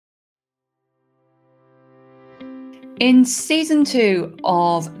In season 2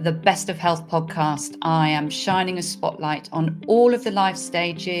 of the Best of Health podcast, I am shining a spotlight on all of the life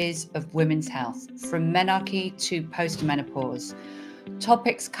stages of women's health, from menarche to post-menopause.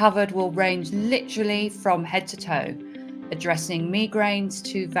 Topics covered will range literally from head to toe, addressing migraines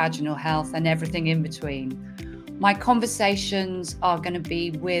to vaginal health and everything in between. My conversations are going to be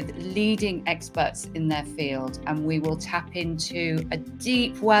with leading experts in their field, and we will tap into a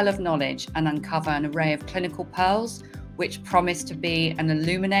deep well of knowledge and uncover an array of clinical pearls which promise to be an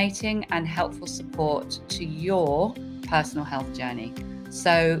illuminating and helpful support to your personal health journey.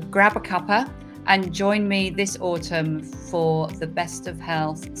 So grab a cuppa and join me this autumn for the Best of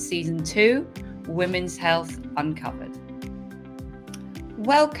Health Season 2, Women's Health Uncovered.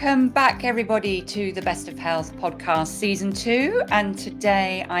 Welcome back, everybody, to the Best of Health podcast Season 2. And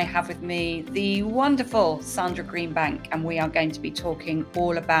today I have with me the wonderful Sandra Greenbank, and we are going to be talking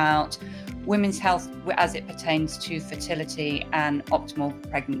all about women's health as it pertains to fertility and optimal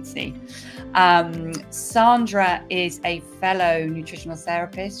pregnancy. Sandra is a fellow nutritional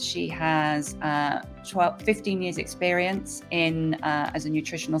therapist. She has 15 years experience as a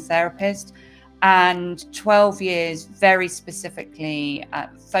nutritional therapist, and 12 years very specifically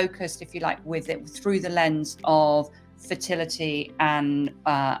focused, if you like, with it through the lens of fertility and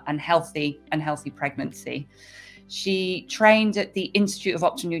healthy pregnancy. She trained at the Institute of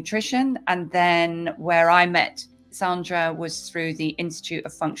Optimal Nutrition, and then where I met Sandra was through the Institute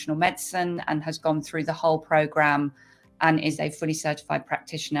of Functional Medicine, and has gone through the whole program and is a fully certified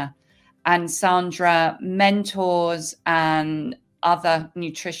practitioner. And Sandra mentors and other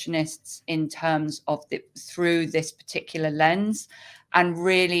nutritionists in terms of through this particular lens, and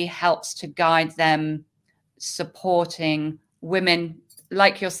really helps to guide them, supporting women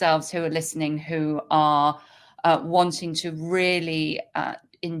like yourselves who are listening, who are wanting to really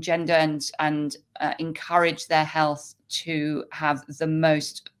engender and encourage their health to have the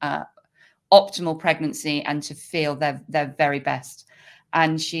most optimal pregnancy and to feel their very best.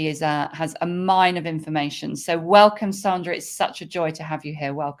 And she has a mine of information. So welcome, Sandra. It's such a joy to have you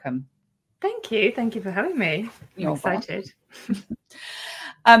here. Welcome. Thank you. Thank you for having me. I'm excited.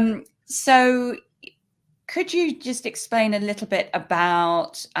 So could you just explain a little bit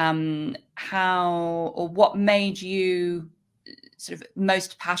about how or what made you sort of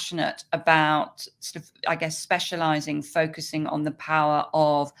most passionate about sort of, I guess, focusing on the power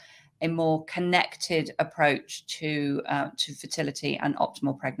of a more connected approach to fertility and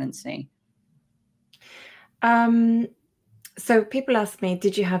optimal pregnancy? So people ask me,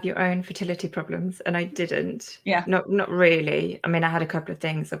 did you have your own fertility problems? And I didn't. Yeah. Not really. I mean, I had a couple of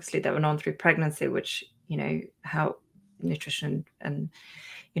things, obviously, that went on through pregnancy, which, how nutrition and,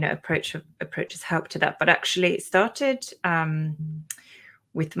 approaches help to that. But actually it started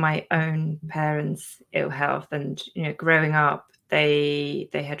with my own parents' ill health, and, growing up, they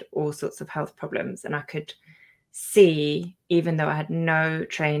had all sorts of health problems, and I could see, even though I had no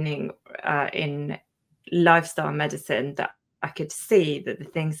training in lifestyle medicine, that I could see that the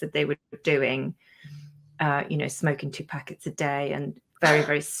things that they were doing, smoking 2 packets a day and very,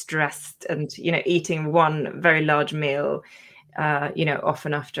 very stressed, and, eating one very large meal,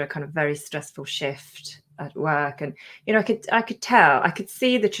 often after a kind of very stressful shift at work. And, I could tell, I could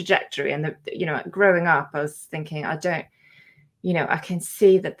see the trajectory, and growing up, I was thinking, I can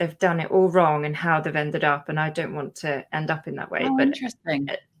see that they've done it all wrong and how they've ended up, and I don't want to end up in that way. Oh, but interesting.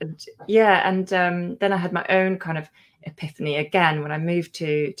 Yeah. And then I had my own kind of epiphany again when I moved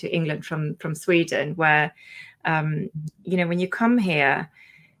to England from Sweden, where, when you come here,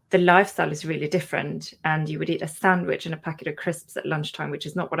 the lifestyle is really different, and you would eat a sandwich and a packet of crisps at lunchtime, which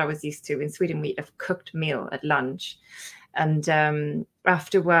is not what I was used to. In Sweden, we eat a cooked meal at lunch. And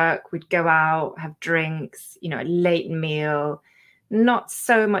after work, we'd go out, have drinks, a late meal, not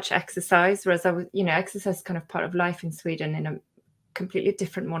so much exercise, whereas exercise is kind of part of life in Sweden in a completely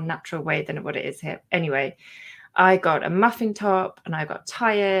different, more natural way than what it is here. Anyway, I got a muffin top and I got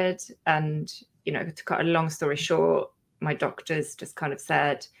tired, and, to cut a long story short, my doctors just kind of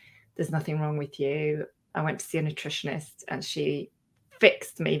said, there's nothing wrong with you. I went to see a nutritionist, and she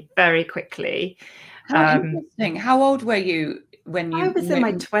fixed me very quickly. How interesting. How old were you when you? I was in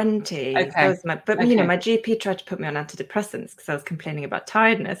my 20s. Okay. My GP tried to put me on antidepressants because I was complaining about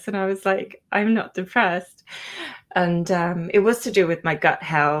tiredness, and I was like, I'm not depressed. And it was to do with my gut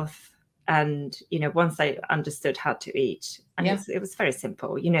health. And, once I understood how to eat, and it was very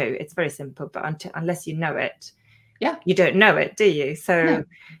simple, it's very simple, but unless you know it, you don't know it, do you? So,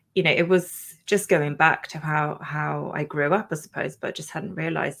 it was just going back to how I grew up, I suppose, but I just hadn't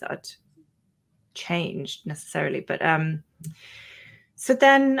realized that I'd changed necessarily. But so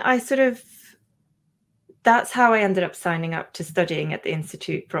then I sort of that's how I ended up signing up to studying at the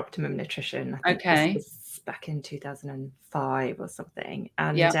Institute for Optimum Nutrition. I think this was back in 2005 or something.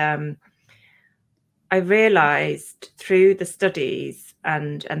 And I realized through the studies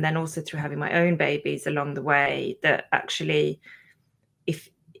and then also through having my own babies along the way that actually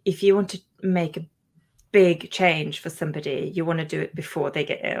if you want to make a big change for somebody, you want to do it before they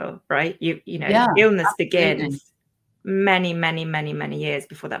get ill, right? You know, illness begins many years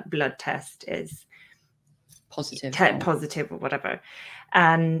before that blood test is positive or whatever.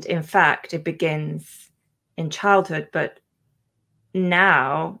 And in fact, it begins in childhood, but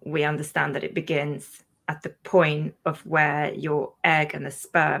now we understand that it begins at the point of where your egg and the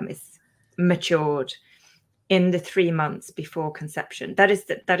sperm is matured in the 3 months before conception. That is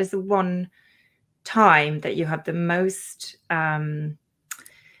the one time that you have the most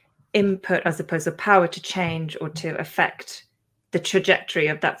input, as opposed to power to change or to affect the trajectory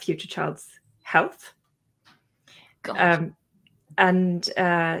of that future child's health. So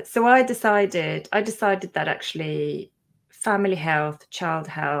I decided that actually family health, child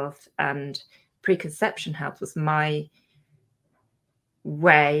health, and preconception health was my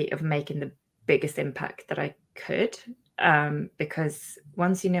way of making the biggest impact that I could, because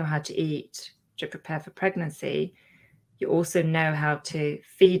once you know how to eat to prepare for pregnancy, you also know how to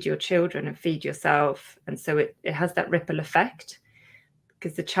feed your children and feed yourself. And so it has that ripple effect,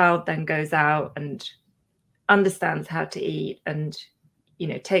 because the child then goes out and understands how to eat and, you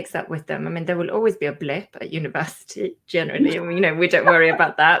know, takes that with them. I mean, there will always be a blip at university generally. You know, we don't worry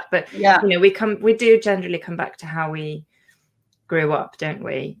about that, but you know, we do generally come back to how we grew up, don't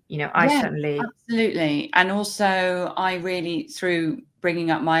we? You know, I certainly. Absolutely. And also I really, through bringing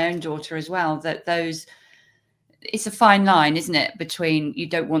up my own daughter as well, that it's a fine line, isn't it, between you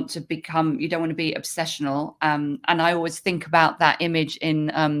don't want to be obsessional. And I always think about that image in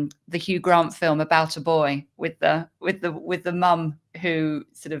the Hugh Grant film About a Boy with the mum who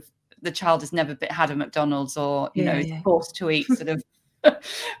sort of, the child has never had a McDonald's or, you know, is forced to eat sort of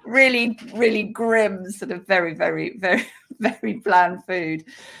really, really grim, sort of very, very, very, very bland food.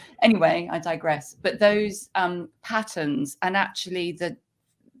 Anyway, I digress. But those patterns, and actually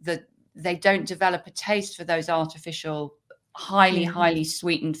they don't develop a taste for those artificial, highly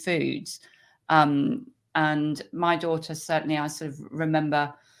sweetened foods. And my daughter, certainly, I sort of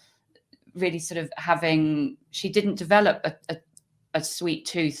remember really sort of she didn't develop a sweet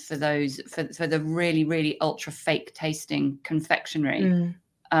tooth for those, for the really, really ultra fake tasting confectionery.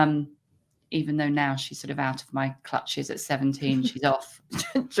 Even though now she's sort of out of my clutches at 17, she's off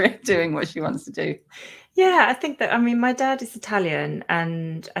doing what she wants to do. Yeah, I think that, I mean, my dad is Italian,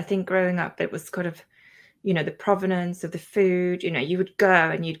 and I think growing up, it was kind of, you know, the provenance of the food, you know, you would go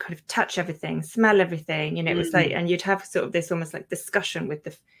and you'd kind of touch everything, smell everything, you know, it was like, and you'd have sort of this almost like discussion with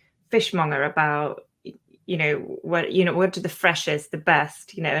the fishmonger about, you know, what are the freshest, the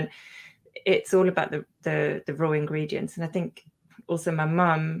best, you know, and it's all about the raw ingredients. And I think also my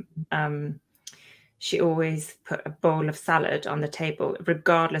mum, she always put a bowl of salad on the table,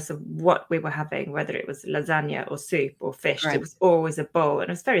 regardless of what we were having, whether it was lasagna or soup or fish. Right. It was always a bowl. And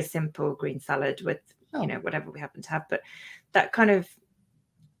it was very simple green salad with, you know, whatever we happen to have. But that kind of,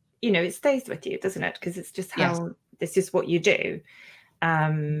 you know, it stays with you, doesn't it? Because it's just how, it's just what you do.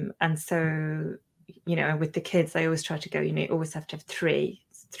 And so, you know, with the kids, I always try to go, you know, you always have to have three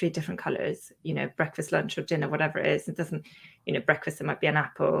different colors, you know, breakfast, lunch or dinner, whatever it is. It doesn't, you know, breakfast, it might be an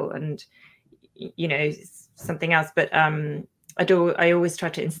apple and, you know, something else. But I always try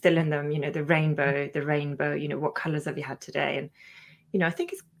to instill in them, you know, the rainbow, you know, what colors have you had today? And, you know, I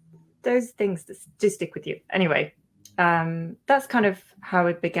think it's those things that do stick with you. Anyway, that's kind of how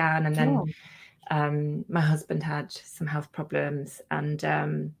it began. And then my husband had some health problems, and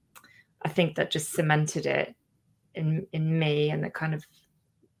I think that just cemented it in me, and that kind of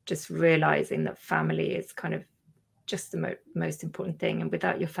just realizing that family is kind of just the most important thing. And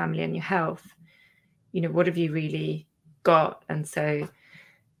without your family and your health, you know, what have you really got? And so,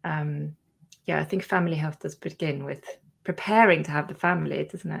 I think family health does begin with preparing to have the family,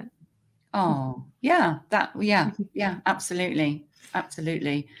 doesn't it? Oh, yeah, absolutely.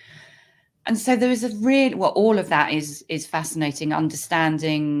 Absolutely. And so there is all of that is fascinating,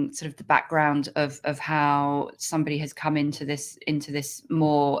 understanding sort of the background of how somebody has come into this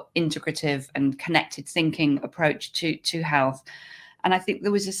more integrative and connected thinking approach to health. And I think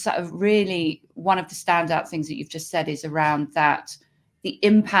there was a sort of really, one of the standout things that you've just said is around that, the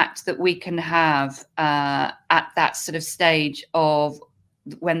impact that we can have at that sort of stage of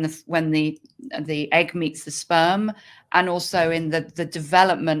when the egg meets the sperm, and also in the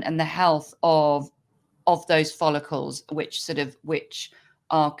development and the health of those follicles, which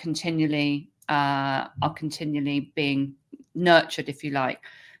are continually are continually being nurtured, if you like.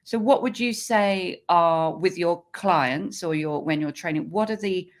 So what would you say are, with your clients or when you're training, what are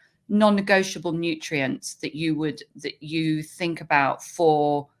the non-negotiable nutrients that you think about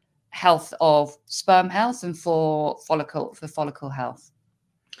for health of sperm health and for follicle health?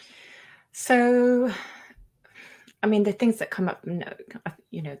 So, I mean, the things that come up,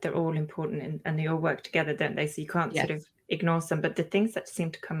 they're all important and they all work together, don't they? So you can't sort of ignore some. But the things that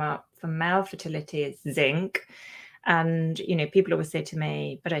seem to come up for male fertility is zinc. And, people always say to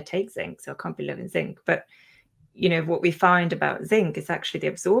me, but I take zinc, so I can't be low in zinc. But, what we find about zinc is actually the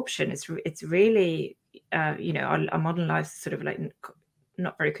absorption. It's really, our modern life is sort of like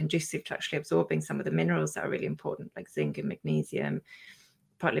not very conducive to actually absorbing some of the minerals that are really important, like zinc and magnesium,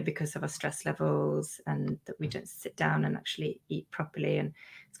 partly because of our stress levels and that we don't sit down and actually eat properly. And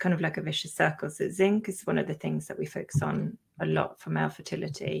it's kind of like a vicious circle. So zinc is one of the things that we focus on a lot for male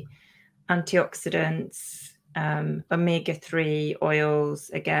fertility. Antioxidants, omega-3 oils,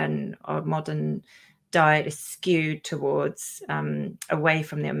 again, our modern diet is skewed towards away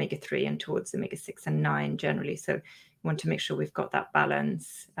from the omega-3 and towards omega-6 and 9 generally. So we want to make sure we've got that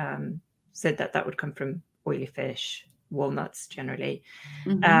balance. So that would come from oily fish, walnuts generally.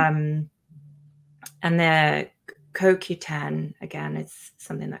 And the CoQ10, again, is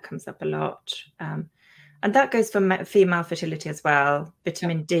something that comes up a lot. And that goes for female fertility as well.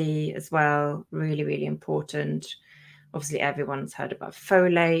 Vitamin D as well, really, really important. Obviously, everyone's heard about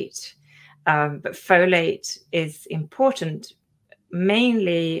folate, but folate is important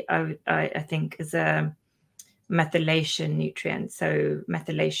mainly, I think, as a methylation nutrient. So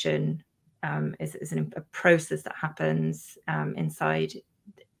methylation is a process that happens inside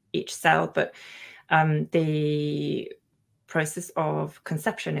each cell, but the process of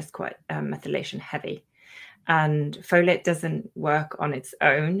conception is quite methylation heavy. And folate doesn't work on its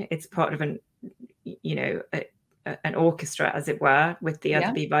own. It's part of an orchestra, as it were, with the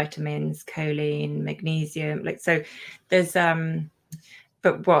other B vitamins, choline, magnesium. So there's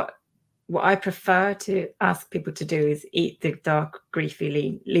but what I prefer to ask people to do is eat the dark,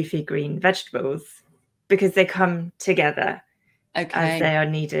 leafy green vegetables, because they come together as they are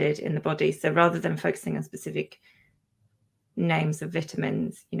needed in the body. So rather than focusing on specific names of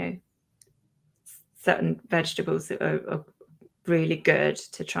vitamins, certain vegetables are really good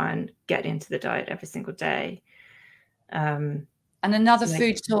to try and get into the diet every single day. And another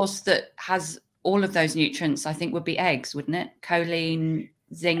food source that has all of those nutrients, I think, would be eggs, wouldn't it? Choline,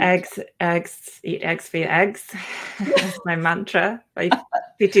 zinc. Eat eggs for your eggs. That's my mantra. I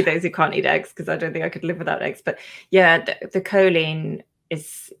pity those who can't eat eggs, because I don't think I could live without eggs. But yeah, the choline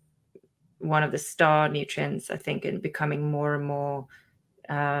is one of the star nutrients, I think, in becoming more and more,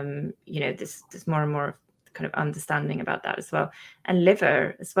 there's more and more kind of understanding about that as well. And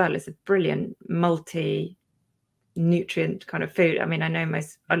liver as well is a brilliant multi-nutrient kind of food. I mean, I know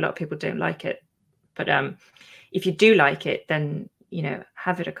a lot of people don't like it, but if you do like it, then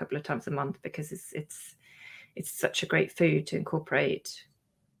have it a couple of times a month, because it's such a great food to incorporate.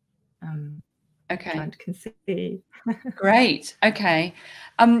 Trying to conceive. Great. Okay.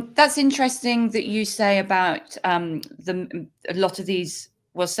 That's interesting that you say about a lot of these,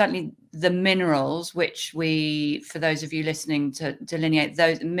 well, certainly the minerals, which for those of you listening, to delineate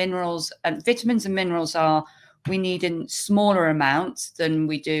those minerals and vitamins and minerals we need in smaller amounts than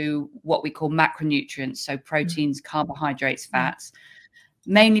we do what we call macronutrients. So proteins, carbohydrates, fats,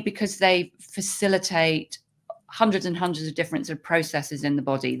 mainly because they facilitate hundreds and hundreds of different sort of processes in the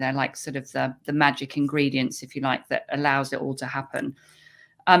body. They're like sort of the magic ingredients, if you like, that allows it all to happen.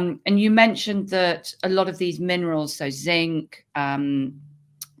 And you mentioned that a lot of these minerals, so zinc,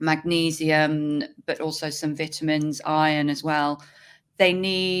 magnesium, but also some vitamins, iron as well, they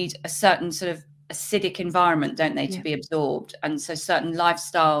need a certain sort of acidic environment, don't they, to be absorbed. And so certain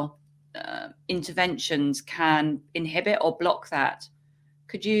lifestyle interventions can inhibit or block that.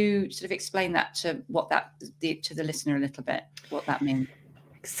 Could you sort of explain that to the listener a little bit, what that means?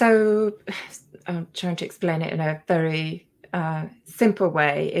 So I'm trying to explain it in a very simple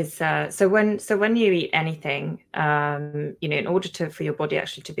way. Is so when you eat anything, in order for your body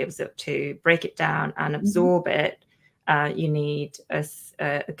actually to be able to break it down and absorb it, you need a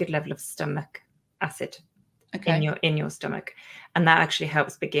good level of stomach acid in your stomach, and that actually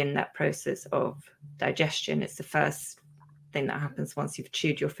helps begin that process of digestion. It's the first thing that happens once you've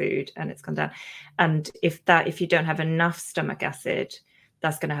chewed your food and it's gone down. And if you don't have enough stomach acid,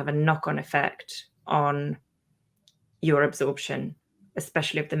 that's going to have a knock-on effect on your absorption,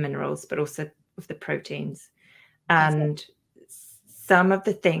 especially of the minerals, but also of the proteins. And some of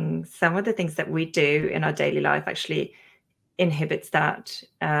the things that we do in our daily life actually inhibits that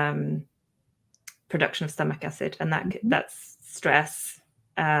production of stomach acid, and that's stress,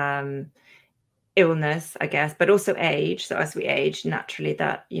 illness, I guess, but also age. So as we age, naturally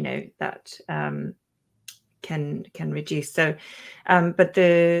that, you know, that can reduce. So but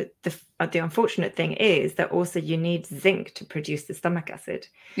the unfortunate thing is that also you need zinc to produce the stomach acid.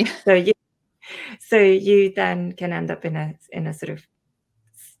 Yeah. So you then can end up in a sort of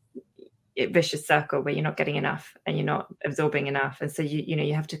vicious circle where you're not getting enough and you're not absorbing enough, and so you know,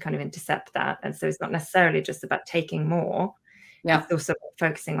 you have to kind of intercept that. And so it's not necessarily just about taking more. Yeah. It's also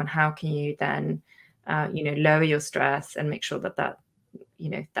focusing on how can you then you know, lower your stress and make sure that you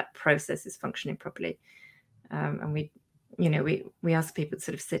know, that process is functioning properly. And we, you know, we ask people to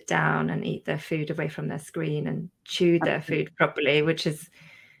sort of sit down and eat their food away from their screen and chew their food properly, which is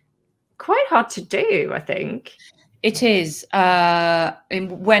quite hard to do, I think. It is.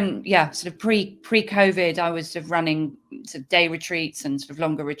 When, sort of pre-COVID, I was sort of running sort of day retreats and sort of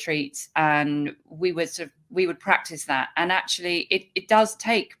longer retreats, and we would practice that. And actually, it does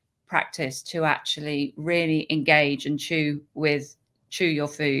take practice to actually really engage and chew your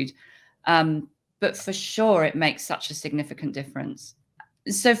food. But for sure, it makes such a significant difference.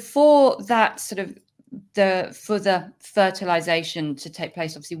 So for that sort of for the fertilization to take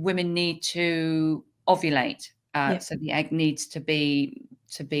place, obviously women need to ovulate. So the egg needs to be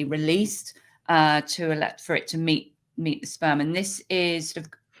released for it to meet the sperm, and this is sort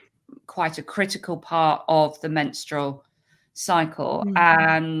of quite a critical part of the menstrual cycle.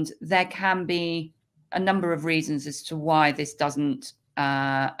 And there can be a number of reasons as to why this doesn't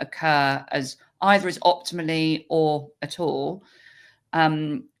occur as either as optimally or at all.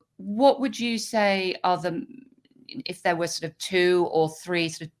 What would you say are if there were sort of 2 or 3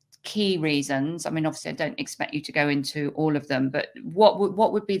 sort of key reasons? I mean, obviously I don't expect you to go into all of them, but what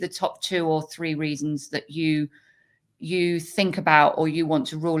would be the top 2 or 3 reasons that you think about, or you want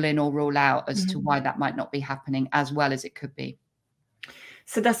to rule in or rule out as to why that might not be happening as well as it could be?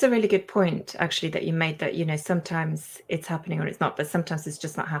 So that's a really good point, actually, that you made, that, you know, sometimes it's happening or it's not, but sometimes it's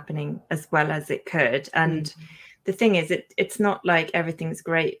just not happening as well as it could. And the thing is, it's not like everything's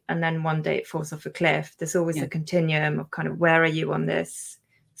great and then one day it falls off a cliff. There's always a continuum of kind of, where are you on this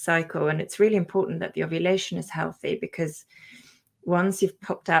cycle? And it's really important that the ovulation is healthy, because once you've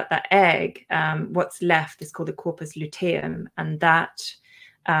popped out that egg, what's left is called the corpus luteum, and that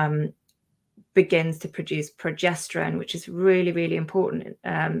begins to produce progesterone, which is really, really important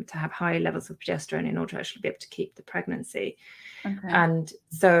to have high levels of progesterone in order to actually be able to keep the pregnancy. And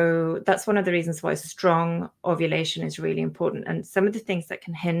so that's one of the reasons why strong ovulation is really important. And some of the things that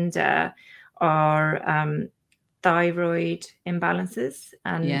can hinder are thyroid imbalances,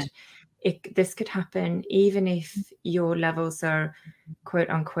 and this could happen even if your levels are quote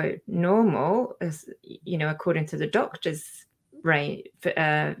unquote normal, as you know, according to the doctor's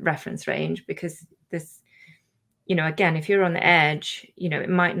reference range, because this, you know, again, if you're on the edge, you know,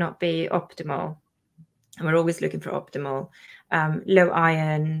 it might not be optimal, and we're always looking for optimal. Low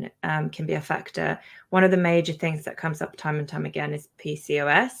iron can be a factor. One of the major things that comes up time and time again is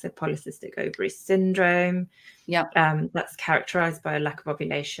PCOS, so polycystic ovary syndrome. That's characterized by a lack of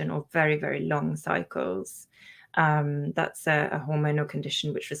ovulation or very, very long cycles. That's a hormonal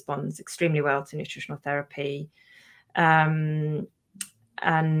condition which responds extremely well to nutritional therapy. And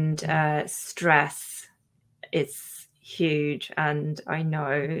stress is huge, and I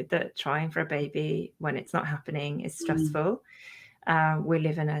know that trying for a baby when it's not happening is stressful. We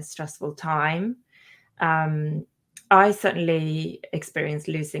live in a stressful time. I certainly experienced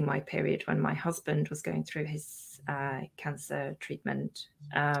losing my period when my husband was going through his cancer treatment.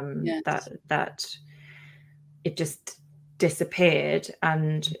 That it just disappeared,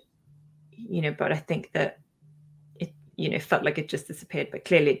 and you know, but I think that you know, felt like it just disappeared, but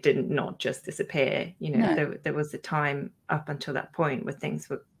clearly it did not just disappear. You know, there was a time up until that point where things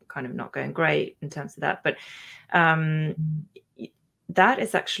were kind of not going great in terms of that. But that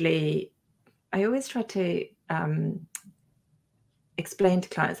is actually, I always try to explain to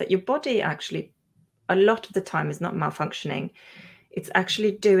clients that your body actually, a lot of the time, is not malfunctioning. It's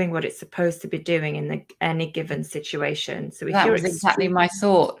actually doing what it's supposed to be doing in any given situation. So if that was exactly my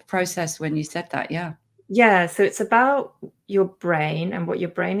thought process when you said that. Yeah, so it's about your brain and what your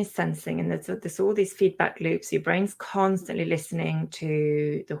brain is sensing, and there's all these feedback loops. Your brain's constantly listening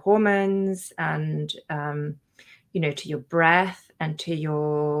to the hormones and you know, to your breath and to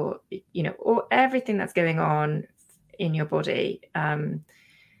your, you know, or everything that's going on in your body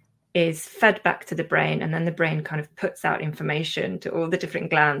is fed back to the brain, and then the brain kind of puts out information to all the different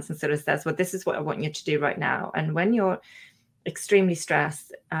glands and sort of says, well, this is what I want you to do right now. And when you're extremely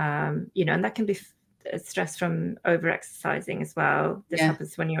stressed, you know, and that can be stress from over-exercising as well. This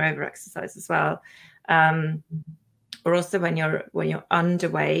happens when you're over-exercise as well, or also when you're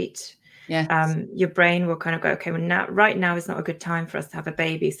underweight. Your brain will kind of go, okay, well, right now is not a good time for us to have a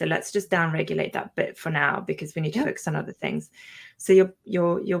baby, so let's just down-regulate that bit for now because we need to focus on other things. So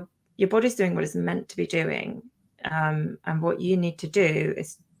your body's doing what it's meant to be doing, and what you need to do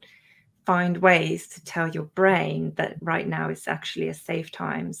is find ways to tell your brain that right now is actually a safe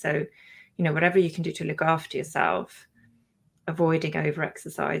time. So, you know, whatever you can do to look after yourself, avoiding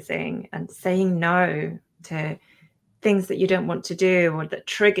over-exercising and saying no to things that you don't want to do or that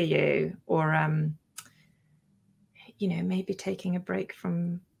trigger you, or you know, maybe taking a break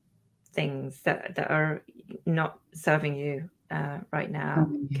from things that are not serving you right now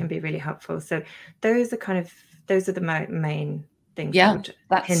can be really helpful. So those are the main things that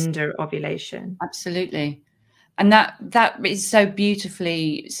would hinder ovulation. Absolutely. And that is so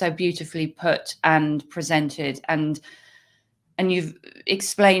beautifully put and presented, and you've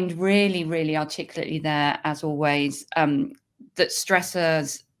explained really articulately there, as always, that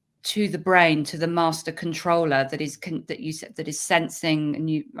stressors to the brain, to the master controller that is sensing,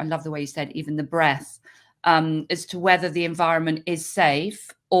 and I love the way you said even the breath, as to whether the environment is safe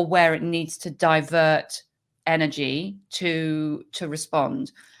or where it needs to divert energy to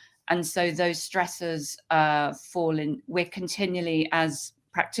respond. And so those stressors fall in. We're continually, as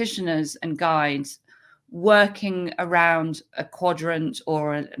practitioners and guides, working around a quadrant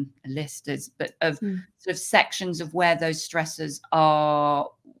or a list of sort of sections of where those stressors are.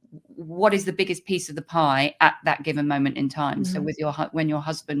 What is the biggest piece of the pie at that given moment in time? So with when your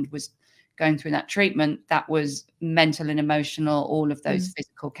husband was going through that treatment, that was mental and emotional, all of those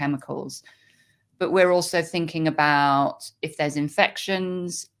physical chemicals. But we're also thinking about if there's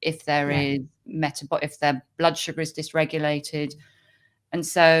infections, if there is if their blood sugar is dysregulated. And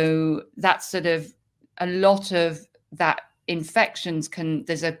so that's sort of a lot of that infections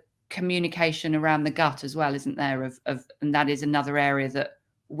there's a communication around the gut as well, isn't there? And that is another area that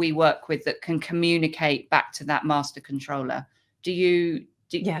we work with that can communicate back to that master controller. Is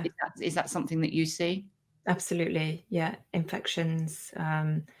that something that you see? Absolutely. Yeah. Infections,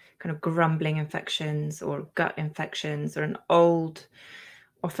 kind of grumbling infections or gut infections, or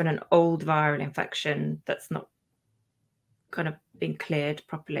often an old viral infection that's not kind of been cleared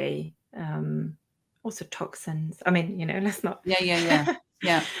properly. Also toxins. I mean, you know, let's not. Yeah.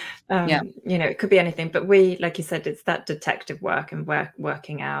 You know, it could be anything, but we, like you said, it's that detective work and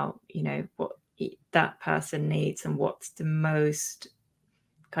working out, you know, what that person needs and what's the most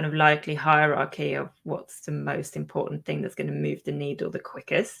kind of likely hierarchy of what's the most important thing that's going to move the needle the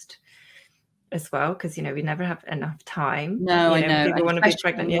quickest as well, because, you know, we never have enough time. No, you know, I know. people want to be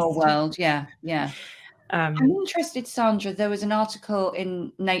pregnant in your world. Yeah. I'm interested, Sandra. There was an article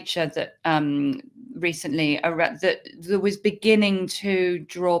in Nature that recently that was beginning to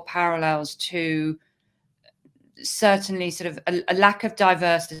draw parallels to certainly sort of a lack of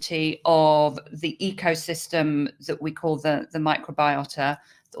diversity of the ecosystem that we call the microbiota,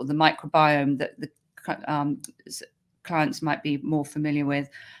 or the microbiome that the clients might be more familiar with,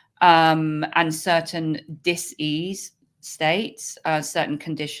 and certain dis-ease states, certain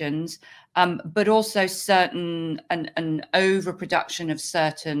conditions, but also certain an overproduction of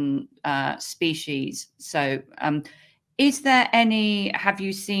certain species. So have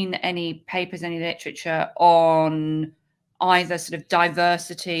you seen any papers, any literature on either sort of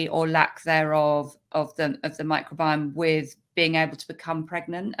diversity or lack thereof of the microbiome with being able to become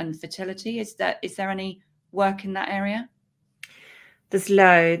pregnant and fertility? Is there any work in that area? There's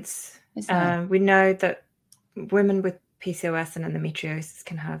loads. We know that women with PCOS and endometriosis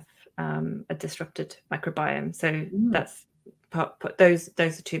can have a disrupted microbiome. So that's those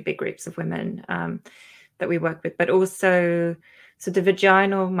are two big groups of women that we work with, but also the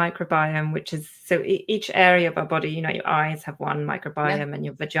vaginal microbiome, which is, so each area of our body, you know, your eyes have one microbiome and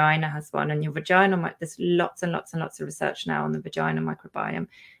your vagina has one, and your vaginal, there's lots and lots and lots of research now on the vaginal microbiome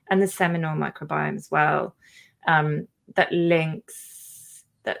and the seminal microbiome as well, that links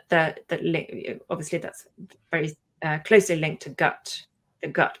obviously that's very closely linked to the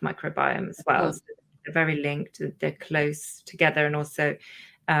gut microbiome as well. So they're very linked, they're close together, and also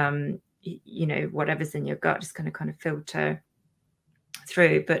you know, whatever's in your gut is going to kind of filter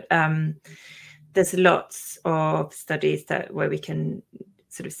through. But there's lots of studies where we can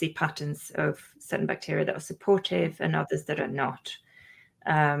sort of see patterns of certain bacteria that are supportive and others that are not.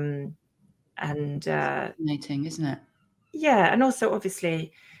 Fascinating, isn't it? Yeah, and also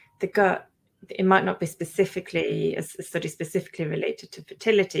obviously the gut, it might not be specifically a study specifically related to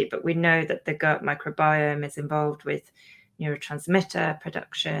fertility, but we know that the gut microbiome is involved with neurotransmitter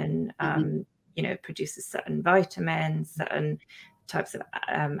production, you know, produces certain vitamins, certain types of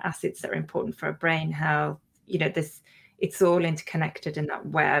acids that are important for our brain health. You know, it's all interconnected in that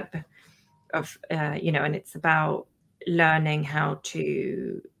web of, you know, and it's about learning how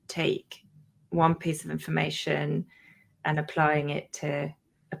to take one piece of information and applying it to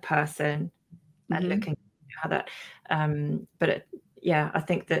a person and looking at how that, yeah, I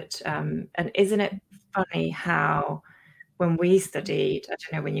think that, and isn't it funny how when we studied, I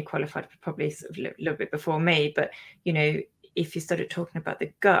don't know when you qualified, probably sort of a little bit before me, but, you know, if you started talking about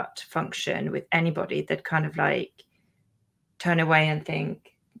the gut function with anybody, they'd kind of like turn away and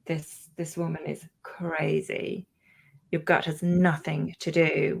think, this woman is crazy. Your gut has nothing to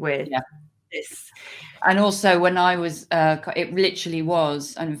do with this. And also when I was, it literally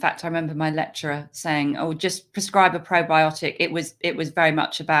was, and in fact, I remember my lecturer saying, oh, just prescribe a probiotic. It was very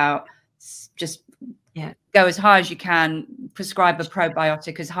much about just go as high as you can, prescribe a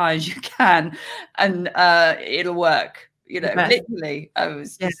probiotic as high as you can, and it'll work. You know, literally, I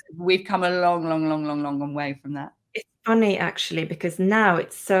was just, we've come a long way from that. It's funny actually, because now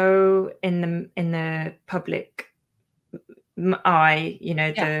it's so in the public eye, you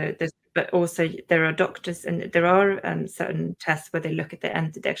know, but also there are doctors and there are certain tests where they look at the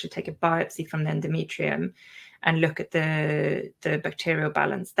end, they actually take a biopsy from the endometrium and look at the bacterial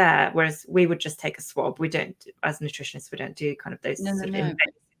balance there, whereas we would just take a swab. We don't, as nutritionists, we don't do kind of those sort of invasive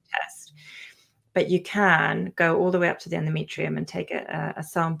tests. But you can go all the way up to the endometrium and take a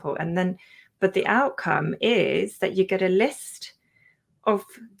sample, and then, but the outcome is that you get a list of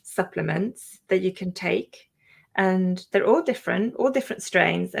supplements that you can take, and they're all different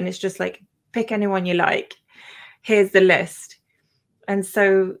strains, and it's just like, pick any one you like. Here's the list. And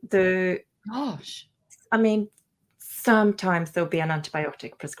so I mean, sometimes there'll be an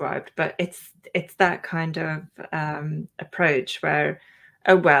antibiotic prescribed, but it's that kind of approach where,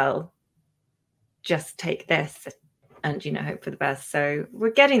 oh, well, just take this and, you know, hope for the best. So we're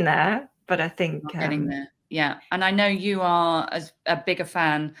getting there, but I think getting there. Yeah. And I know you are as a bigger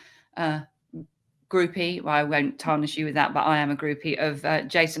fan, groupie, well, I won't tarnish you with that, but I am a groupie of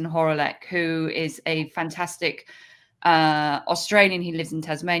Jason Horolek, who is a fantastic Australian. He lives in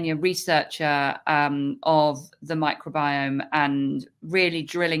Tasmania, researcher of the microbiome, and really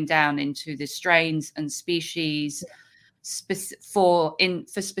drilling down into the strains and species for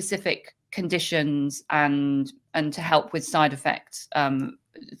specific conditions and to help with side effects,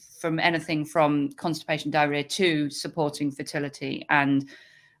 from anything from constipation, diarrhea to supporting fertility. And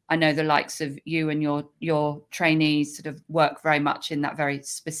I know the likes of you and your trainees sort of work very much in that very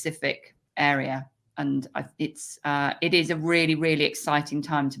specific area. And it is a really, really exciting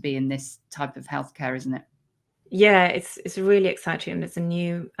time to be in this type of healthcare, isn't it? Yeah, it's really exciting. And there's a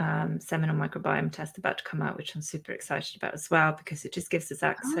new seminal microbiome test about to come out, which I'm super excited about as well, because it just gives us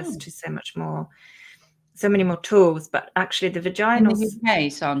access to so many more tools. But actually the vaginal... In the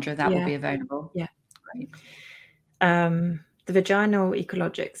UK, Sandra, that will be available. Yeah. Great. The vaginal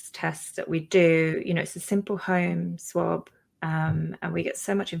ecologics test that we do, you know, it's a simple home swab, and we get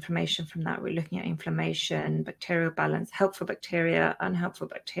so much information from that. We're looking at inflammation, bacterial balance, helpful bacteria, unhelpful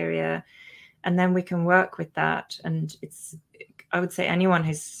bacteria, and then we can work with that. And I would say anyone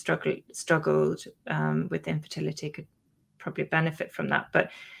who's struggled with infertility could probably benefit from that.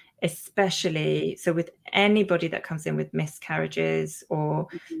 But especially so with anybody that comes in with miscarriages or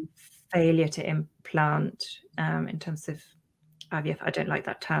failure to implant, in terms of IVF, I don't like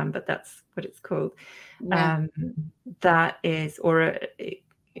that term, but that's what it's called. Yeah. That is, or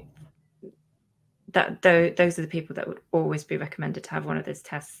those are the people that would always be recommended to have one of those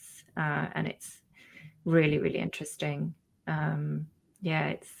tests, and it's really, really interesting.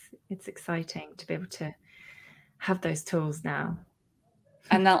 Yeah, it's exciting to be able to have those tools now.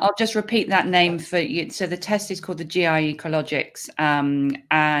 And I'll just repeat that name for you. So the test is called the GI Ecologics,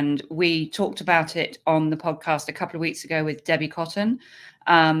 and we talked about it on the podcast a couple of weeks ago with Debbie Cotton.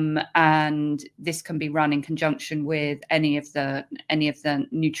 And this can be run in conjunction with any of the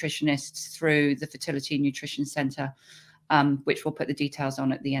nutritionists through the Fertility Nutrition Centre, which we'll put the details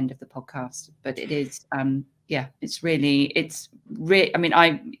on at the end of the podcast. But it is, it's really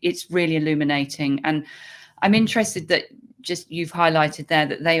illuminating, and I'm interested that just you've highlighted there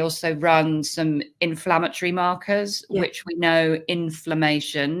that they also run some inflammatory markers, which we know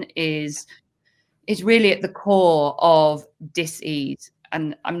inflammation is really at the core of dis-ease.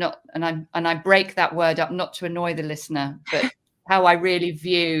 And I break that word up not to annoy the listener, but how I really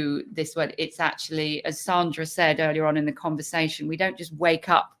view this word. It's actually, as Sandra said earlier on in the conversation, we don't just wake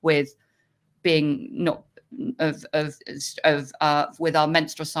up with being not with our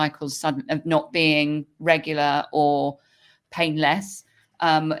menstrual cycles of not being regular or painless.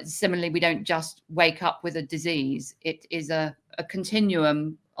 Similarly, we don't just wake up with a disease. It is a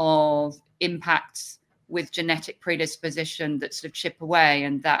continuum of impacts with genetic predisposition that sort of chip away,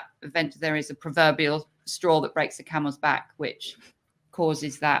 and that event there is a proverbial straw that breaks the camel's back, which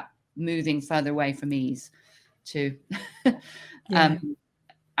causes that moving further away from ease to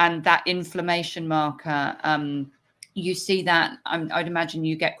and that inflammation marker, you see that, I'd imagine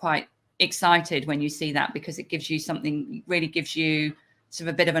you get quite excited when you see that, because it gives you something, really gives you sort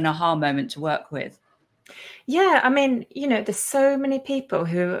of a bit of an aha moment to work with. Yeah, I mean, you know, there's so many people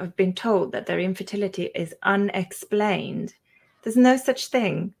who have been told that their infertility is unexplained. There's no such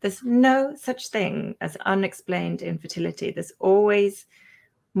thing. There's no such thing as unexplained infertility. There's always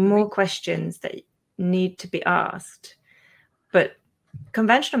more questions that need to be asked. But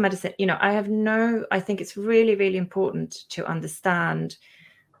conventional medicine, you know, I think it's really, really important to understand,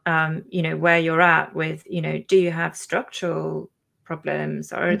 you know, where you're at with, you know, do you have structural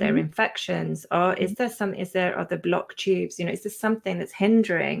problems, or are there infections, or is there other blocked tubes, you know, is there something that's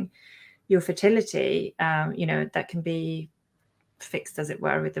hindering your fertility, you know, that can be fixed, as it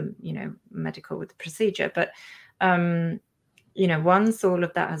were, with the, you know, with the procedure. But you know, once all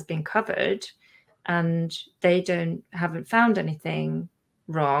of that has been covered and they haven't found anything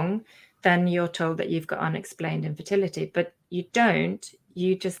wrong, then you're told that you've got unexplained infertility. But you don't.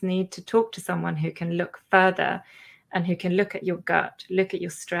 You just need to talk to someone who can look further and who can look at your gut, look at your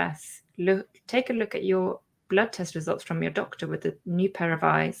stress, take a look at your blood test results from your doctor with a new pair of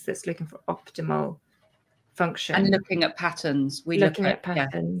eyes that's looking for optimal function. And looking at patterns. Looking at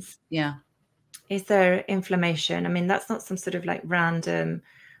patterns. Yeah. Is there inflammation? I mean, that's not some sort of like random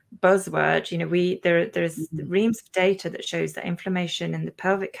buzzword. You know, there's reams of data that shows that inflammation in the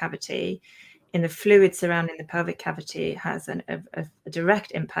pelvic cavity, in the fluid surrounding the pelvic cavity, has a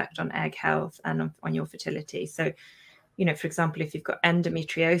direct impact on egg health and on your fertility. So, you know, for example, if you've got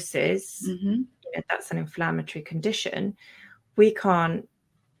endometriosis, you know, that's an inflammatory condition. We can't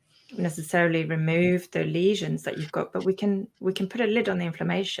necessarily remove the lesions that you've got, but we can put a lid on the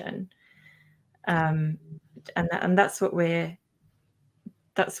inflammation, and that's what we're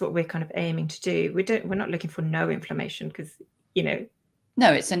kind of aiming to do. We're not looking for no inflammation, because, you know,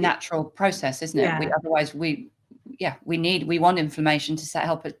 no, it's a natural process, isn't it? Otherwise we want inflammation to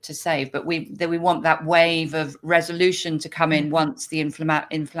help it to save, but we want that wave of resolution to come in once the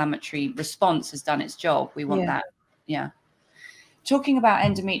inflammatory response has done its job. We want that. Yeah. Talking about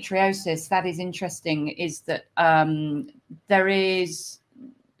endometriosis, that is interesting, is that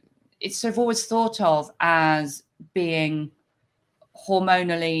it's sort of always thought of as being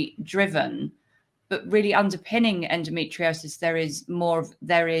hormonally driven, but really underpinning endometriosis, there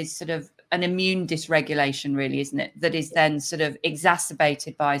is sort of an immune dysregulation, really, isn't it? That is then sort of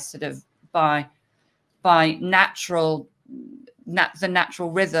exacerbated by the natural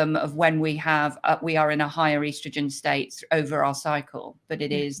rhythm of when we are in a higher estrogen state over our cycle, but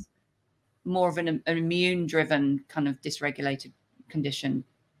it is more of an immune driven kind of dysregulated condition.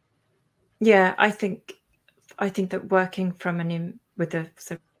 Yeah, I think that working from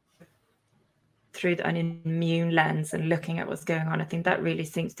through an immune lens and looking at what's going on, I think that really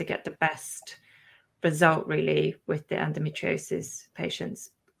seems to get the best result, really, with the endometriosis patients,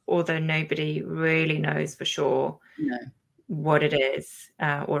 although nobody really knows for sure what it is,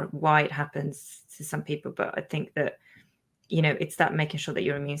 or why it happens to some people. But I think that, you know, it's that making sure that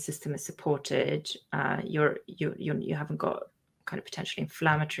your immune system is supported, you haven't got kind of potentially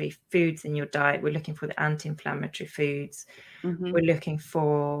inflammatory foods in your diet. We're looking for the anti-inflammatory foods. We're looking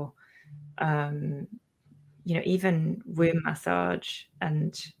for you know, even womb massage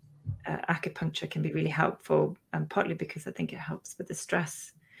and acupuncture can be really helpful, and partly because I think it helps with the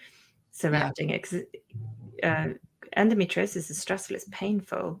stress surrounding it. Because endometriosis is stressful, it's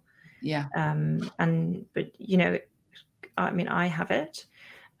painful. But you know, I mean, I have it,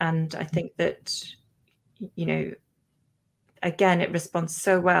 and I think that, you know, again, it responds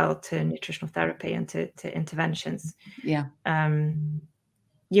so well to nutritional therapy and to interventions.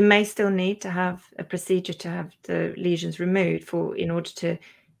 You may still need to have a procedure to have the lesions removed in order to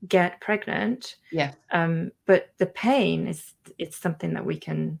get pregnant. But the pain it's something that we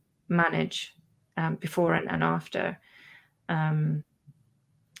can manage before and after. And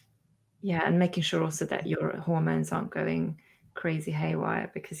making sure also that your hormones aren't going crazy haywire,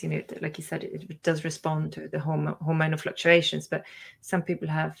 because, you know, like you said, it does respond to the hormonal fluctuations, but some people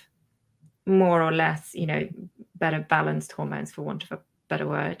have more or less, you know, better balanced hormones, for want of a better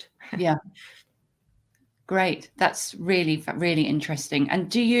word. Great. That's really, really interesting.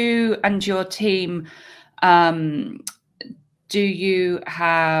 And do you and your team, are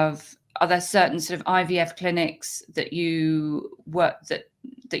there certain sort of IVF clinics that you work, that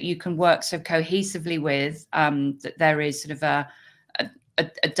that you can work so cohesively with, that there is sort of a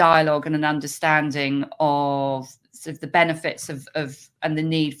dialogue and an understanding of sort of the benefits of and the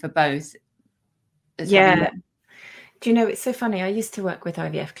need for both. Yeah. Do you know, it's so funny. I used to work with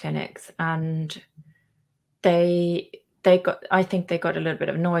IVF clinics, and I think they got a little bit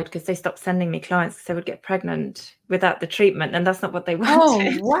annoyed because they stopped sending me clients because they would get pregnant without the treatment, and that's not what they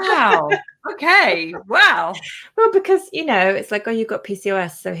wanted. Oh, wow. Okay. Wow. Well, because, you know, it's like, oh, you've got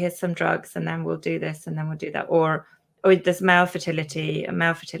PCOS, so here's some drugs, and then we'll do this, and then we'll do that. Or there's a male fertility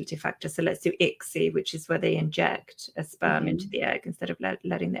factor, so let's do ICSI, which is where they inject a sperm into the egg instead of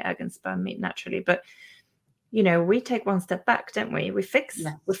letting the egg and sperm meet naturally. But, you know, we take one step back, don't we? We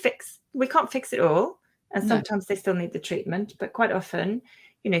can't fix it all. And sometimes they still need the treatment, but quite often,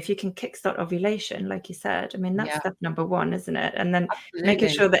 you know, if you can kickstart ovulation, like you said, I mean, that's step number one, isn't it? And then making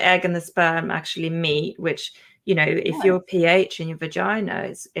sure the egg and the sperm actually meet, which, you know, if your pH in your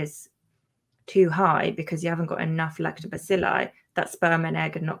vagina is too high because you haven't got enough lactobacilli, that sperm and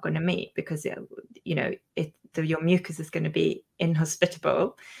egg are not going to meet because, you know, your mucus is going to be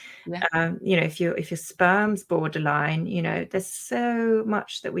inhospitable. You know, if your sperm's borderline, you know, there's so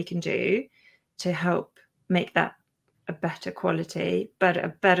much that we can do to help make that a better quality, but a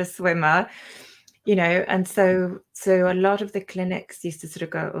better swimmer, you know. And so a lot of the clinics used to sort of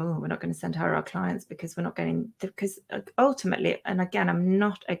go, oh, we're not going to send her our clients because we're not getting, because ultimately, and again, I'm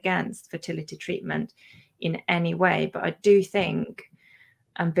not against fertility treatment in any way, but I do think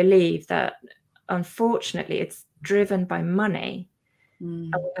and believe that unfortunately it's driven by money.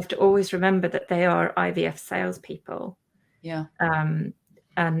 And we have to always remember that they are IVF salespeople.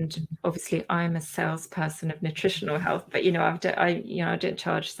 And obviously, I'm a salesperson of nutritional health, but you know, I didn't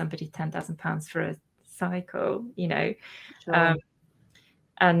charge somebody £10,000 for a cycle, you know.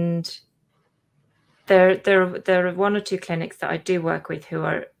 And there are one or two clinics that I do work with who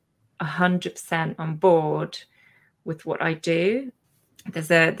are 100% on board with what I do.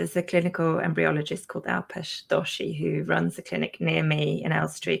 There's a clinical embryologist called Alpesh Doshi who runs a clinic near me in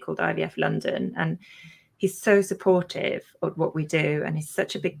Elstree called IVF London, and he's so supportive of what we do, and he's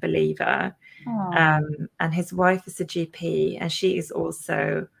such a big believer. And his wife is a GP, and she is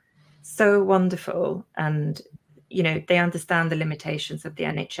also so wonderful. And, you know, they understand the limitations of the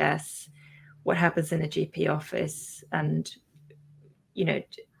NHS, what happens in a GP office. And, you know,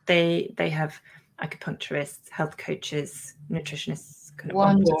 they have acupuncturists, health coaches, nutritionists kind of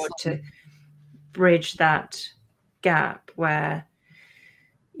on board to bridge that gap where,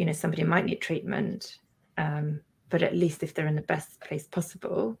 you know, somebody might need treatment. But at least if they're in the best place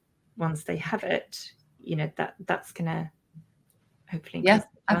possible, once they have it, you know, that's gonna hopefully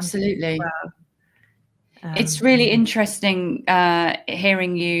absolutely. It's really interesting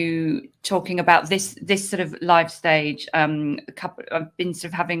hearing you talking about this sort of life stage. I've been sort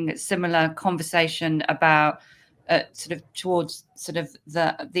of having a similar conversation about sort of towards sort of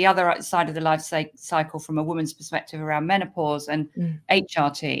the other side of the life cycle from a woman's perspective around menopause and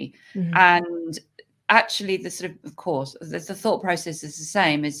HRT. And actually, the sort of course, the thought process is the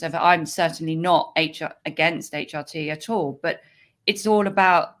same. Is I'm certainly not against HRT at all, but it's all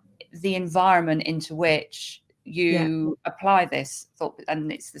about the environment into which you apply this thought.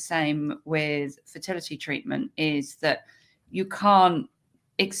 And it's the same with fertility treatment, is that you can't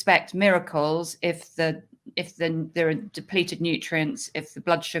expect miracles if there are depleted nutrients, if the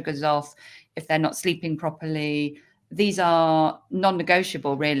blood sugar's off, if they're not sleeping properly. These are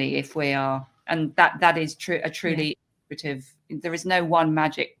non-negotiable, really, if we are. And that is truly intuitive. There is no one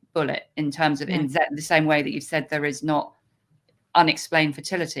magic bullet in terms of in the same way that you've said there is not unexplained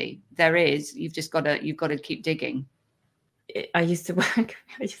fertility. There is. You've got to keep digging. I used to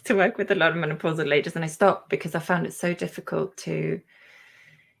work with a lot of menopausal ladies, and I stopped because I found it so difficult to,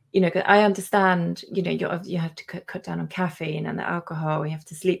 you know, I understand, you know, you have to cut down on caffeine and the alcohol, you have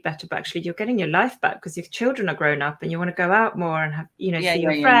to sleep better, but actually you're getting your life back because your children are grown up and you want to go out more and have, you know, see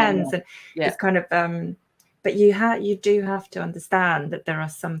your friends. And it's kind of, but you do have to understand that there are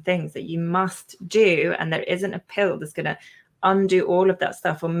some things that you must do, and there isn't a pill that's going to undo all of that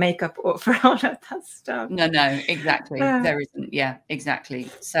stuff or make up for all of that stuff. No, exactly. There isn't. Yeah, exactly.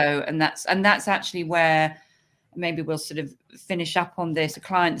 So, and that's actually where maybe we'll sort of finish up on this. A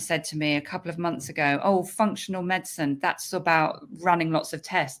client said to me a couple of months ago, oh, functional medicine, that's about running lots of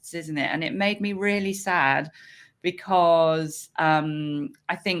tests, isn't it? And it made me really sad because I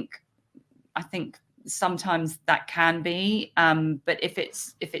think sometimes that can be, but if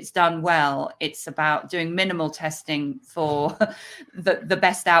it's done well, it's about doing minimal testing for the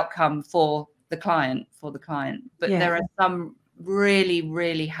best outcome for the client. But there are some really,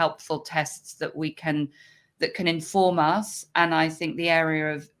 really helpful tests that that can inform us. And I think the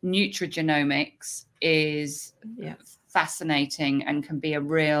area of nutrigenomics is fascinating and can be a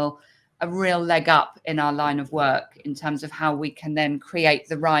real leg up in our line of work in terms of how we can then create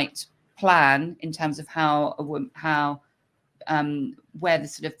the right plan in terms of where the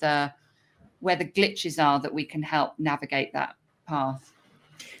sort of where the glitches are that we can help navigate that path.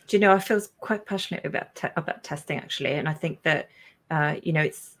 Do you know, I feel quite passionate about testing, actually, and I think that you know,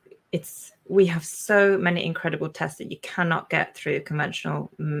 we have so many incredible tests that you cannot get through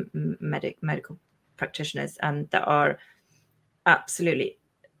conventional medical practitioners, and that are absolutely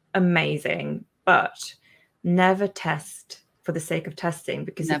amazing, but never test for the sake of testing,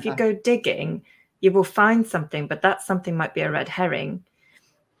 because if you go digging, you will find something, but that something might be a red herring.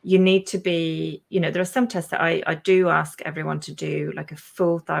 You need to be, you know, there are some tests that I do ask everyone to do, like a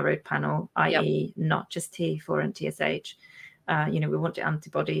full thyroid panel, i.e. not just T4 and TSH. You know, we want the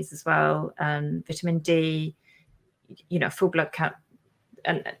antibodies as well, and vitamin D, you know, full blood count.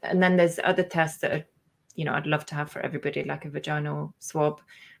 And then there's other tests that are, you know, I'd love to have for everybody, like a vaginal swab,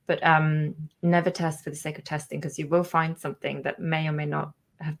 but never test for the sake of testing, because you will find something that may or may not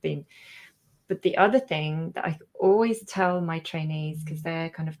have been. But the other thing that I always tell my trainees, because they're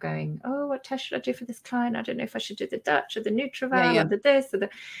kind of going, oh, what test should I do for this client? I don't know if I should do the Dutch or the Nutrival or the this or the,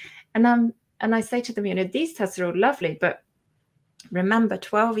 and I say to them, you know, these tests are all lovely, but remember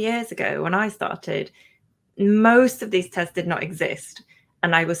 12 years ago when I started, most of these tests did not exist,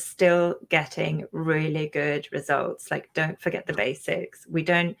 and I was still getting really good results. Like, don't forget the basics. We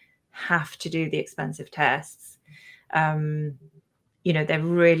don't have to do the expensive tests. You know, they're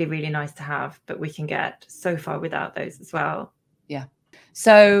really, really nice to have, but we can get so far without those as well. Yeah.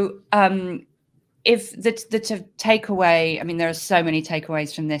 So if the takeaway, I mean, there are so many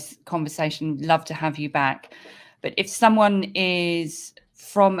takeaways from this conversation. Love to have you back. But if someone is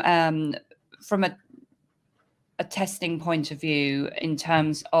from a testing point of view, in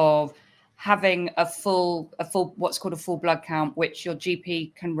terms of having a full what's called a full blood count, which your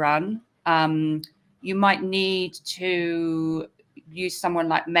GP can run, you might need to use someone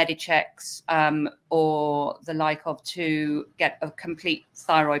like Medichecks or the like of to get a complete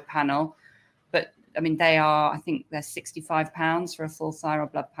thyroid panel. But I mean, I think they're £65 for a full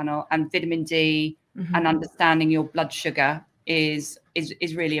thyroid blood panel, and vitamin D and understanding your blood sugar is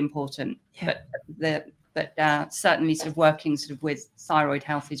really important. But certainly sort of working sort of with thyroid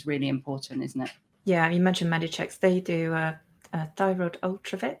health is really important, isn't it? Yeah, you mentioned Medichecks. They do a thyroid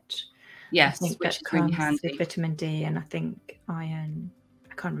ultravit. Yes, which is really handy. With vitamin D and I think iron.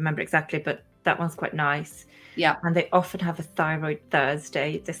 I can't remember exactly, but that one's quite nice. Yeah. And they often have a Thyroid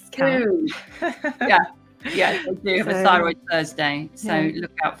Thursday discount. Yeah, they do have a Thyroid Thursday. So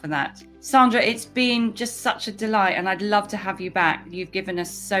look out for that. Sandra, it's been just such a delight, and I'd love to have you back. You've given us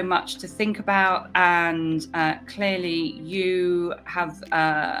so much to think about, and clearly you have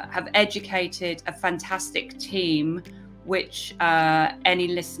educated a fantastic team, which any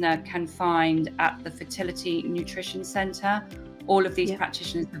listener can find at the Fertility Nutrition Centre. All of these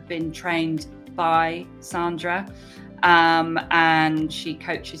practitioners have been trained by Sandra, and she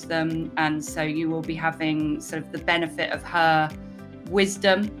coaches them, and so you will be having sort of the benefit of her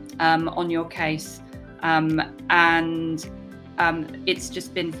wisdom on your case, and it's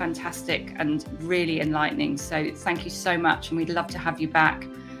just been fantastic and really enlightening. So thank you so much, and we'd love to have you back,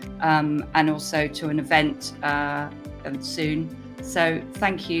 and also to an event soon. So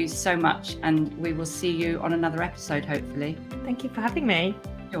thank you so much, and we will see you on another episode, hopefully. Thank you for having me.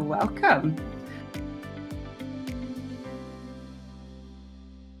 You're welcome.